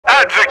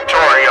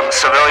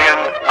civilian.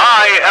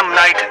 I am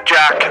Knight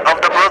Jack of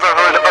the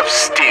Brotherhood of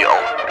Steel,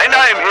 and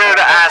I am here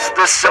to ask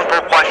this simple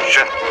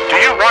question. Do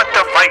you want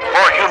to fight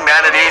for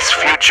humanity's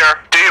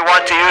future? Do you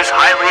want to use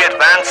highly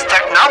advanced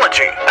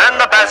technology and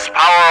the best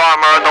power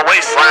armor the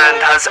Wasteland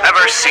has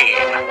ever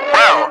seen?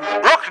 Well,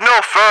 look no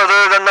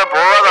further than the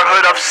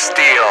Brotherhood of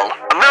Steel,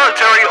 a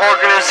military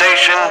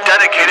organization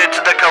dedicated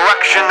to the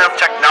collection of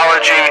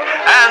technology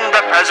and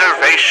the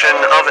preservation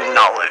of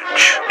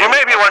knowledge. You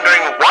may be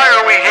wondering, why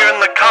are we here in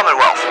the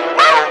Commonwealth?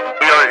 Well,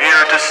 we are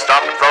here to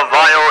stop the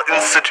vile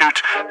Institute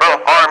from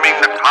harming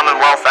the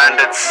Commonwealth and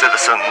its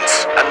citizens.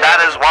 And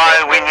that is why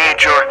we need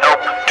your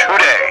help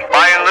today,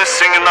 by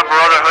enlisting in the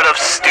Brotherhood of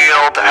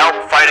Steel to help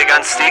fight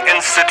against the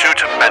Institute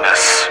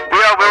menace.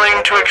 We are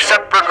willing to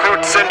accept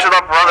recruits into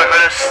the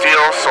Brotherhood of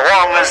Steel so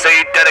long as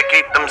they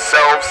dedicate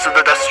themselves to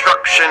the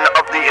destruction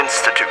of the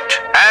Institute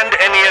and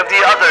any of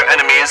the other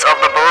enemies of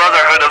the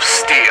Brotherhood of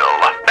Steel.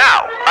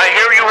 Now, I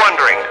hear you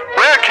wondering,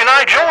 where can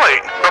I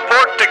join?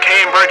 Report to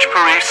Cambridge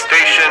Police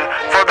Station,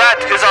 for that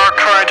is our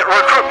current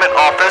recruitment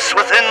office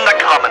within the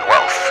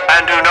Commonwealth.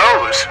 And who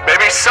knows,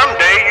 maybe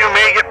someday you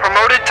may get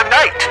promoted to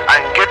Knight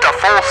and get a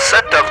full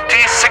set of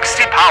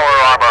D60 power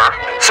armor.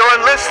 So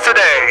enlist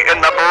today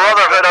in the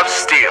Brotherhood of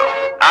Steel.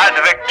 Ad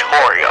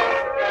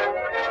Victoriam.